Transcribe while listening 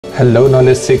Hello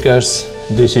knowledge seekers,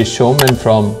 this is Showman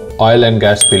from Oil and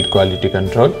Gas Field Quality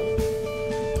Control.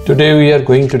 Today we are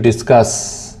going to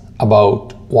discuss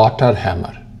about water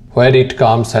hammer, where it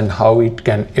comes and how it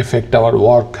can affect our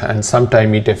work, and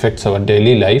sometimes it affects our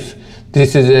daily life.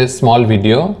 This is a small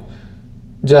video,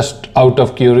 just out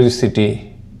of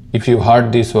curiosity. If you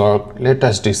heard this work, let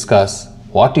us discuss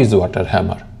what is water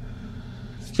hammer.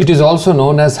 It is also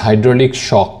known as hydraulic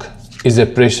shock, is a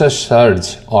pressure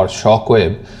surge or shock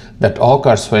wave that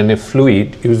occurs when a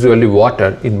fluid, usually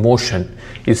water in motion,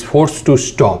 is forced to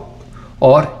stop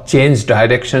or change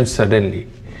direction suddenly.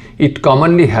 It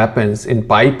commonly happens in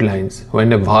pipelines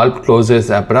when a valve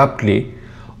closes abruptly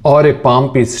or a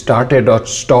pump is started or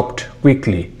stopped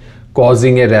quickly,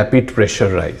 causing a rapid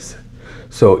pressure rise.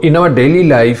 So in our daily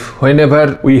life,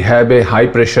 whenever we have a high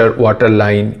pressure water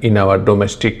line in our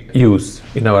domestic use,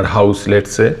 in our house,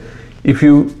 let's say, if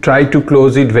you try to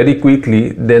close it very quickly,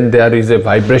 then there is a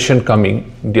vibration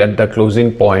coming at the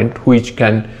closing point, which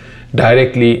can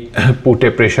directly put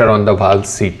a pressure on the valve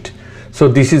seat. So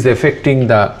this is affecting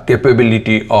the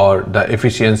capability or the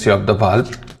efficiency of the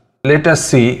valve. Let us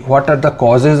see what are the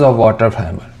causes of water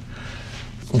hammer.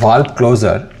 Valve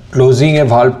closure. Closing a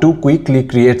valve too quickly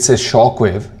creates a shock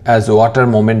wave as water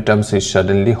momentum is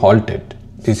suddenly halted.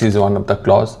 This is one of the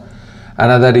cause.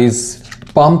 Another is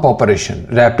pump operation.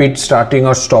 Rapid starting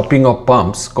or stopping of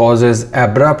pumps causes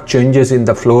abrupt changes in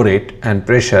the flow rate and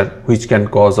pressure, which can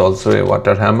cause also a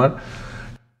water hammer.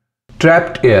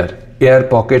 Trapped air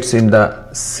pockets in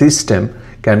the system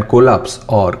can collapse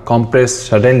or compress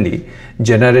suddenly,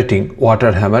 generating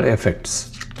water hammer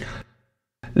effects.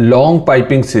 Long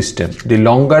piping system. The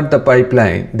longer the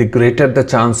pipeline, the greater the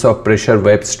chance of pressure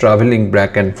waves traveling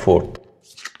back and forth.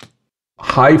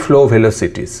 High flow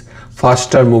velocities.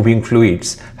 Faster moving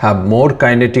fluids have more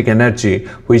kinetic energy,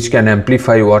 which can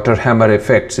amplify water hammer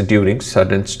effects during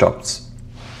sudden stops.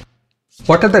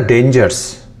 What are the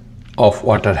dangers of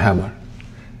water hammer?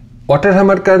 Water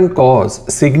hammer can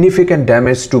cause significant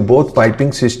damage to both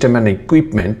piping system and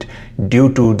equipment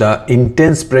due to the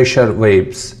intense pressure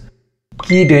waves.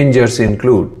 Key dangers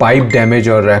include pipe damage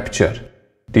or rupture.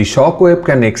 The shock wave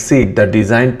can exceed the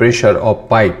design pressure of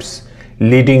pipes,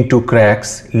 leading to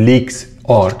cracks, leaks,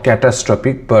 or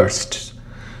catastrophic bursts.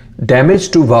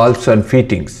 Damage to valves and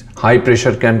fittings. High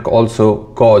pressure can also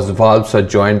cause valves or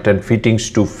joint and fittings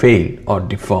to fail or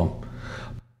deform.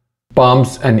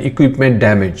 Pumps and equipment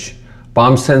damage.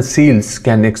 Pumps and seals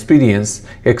can experience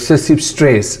excessive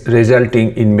stress,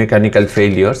 resulting in mechanical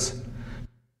failures.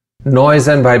 Noise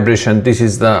and vibration. This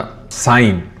is the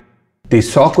sign. The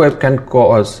shock wave can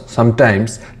cause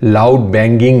sometimes loud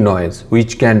banging noise,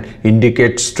 which can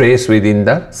indicate stress within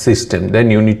the system.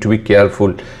 Then you need to be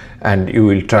careful and you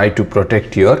will try to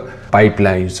protect your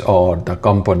pipelines or the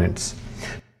components.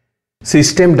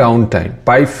 System downtime.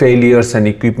 Pipe failures and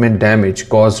equipment damage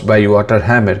caused by water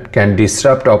hammer can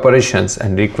disrupt operations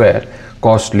and require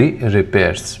costly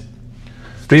repairs.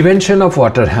 Prevention of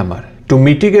water hammer. To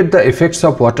mitigate the effects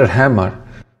of water hammer,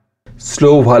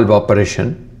 slow valve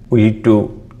operation. We need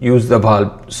to use the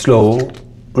valve slow,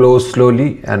 close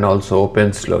slowly, and also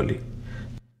open slowly.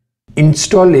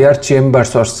 Install air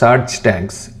chambers or surge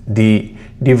tanks. The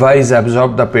device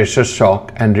absorbs the pressure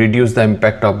shock and reduce the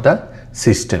impact of the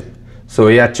system. So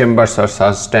air chambers or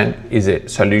surge tank is a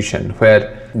solution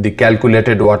where the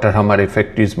calculated water hammer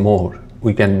effect is more.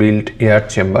 We can build air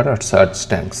chamber or surge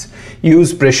tanks.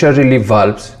 Use pressure relief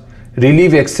valves.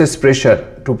 Relieve excess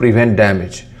pressure to prevent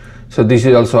damage. So this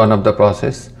is also one of the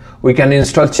process. We can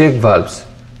install check valves,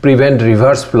 prevent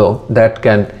reverse flow that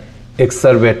can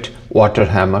exacerbate water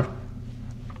hammer.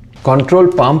 Control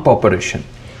pump operation.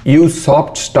 Use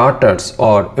soft starters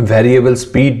or variable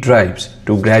speed drives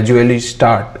to gradually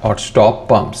start or stop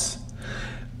pumps.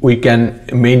 We can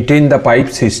maintain the pipe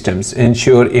systems,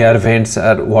 ensure air vents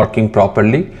are working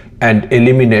properly, and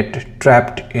eliminate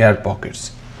trapped air pockets,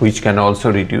 which can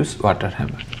also reduce water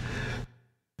hammer.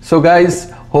 So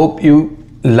guys, hope you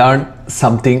learned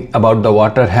something about the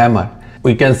water hammer.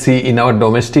 We can see in our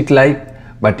domestic life,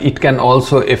 but it can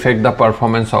also affect the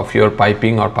performance of your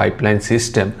piping or pipeline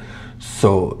system.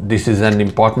 So this is an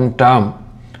important term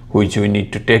which we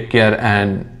need to take care,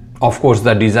 and of course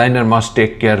the designer must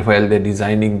take care while they're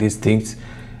designing these things.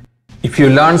 If you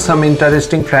learn some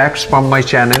interesting facts from my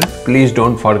channel, please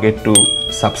don't forget to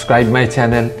subscribe my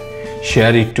channel,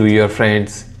 share it to your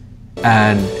friends,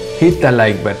 and hit the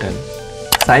like button.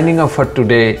 Signing off for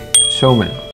today, Showman.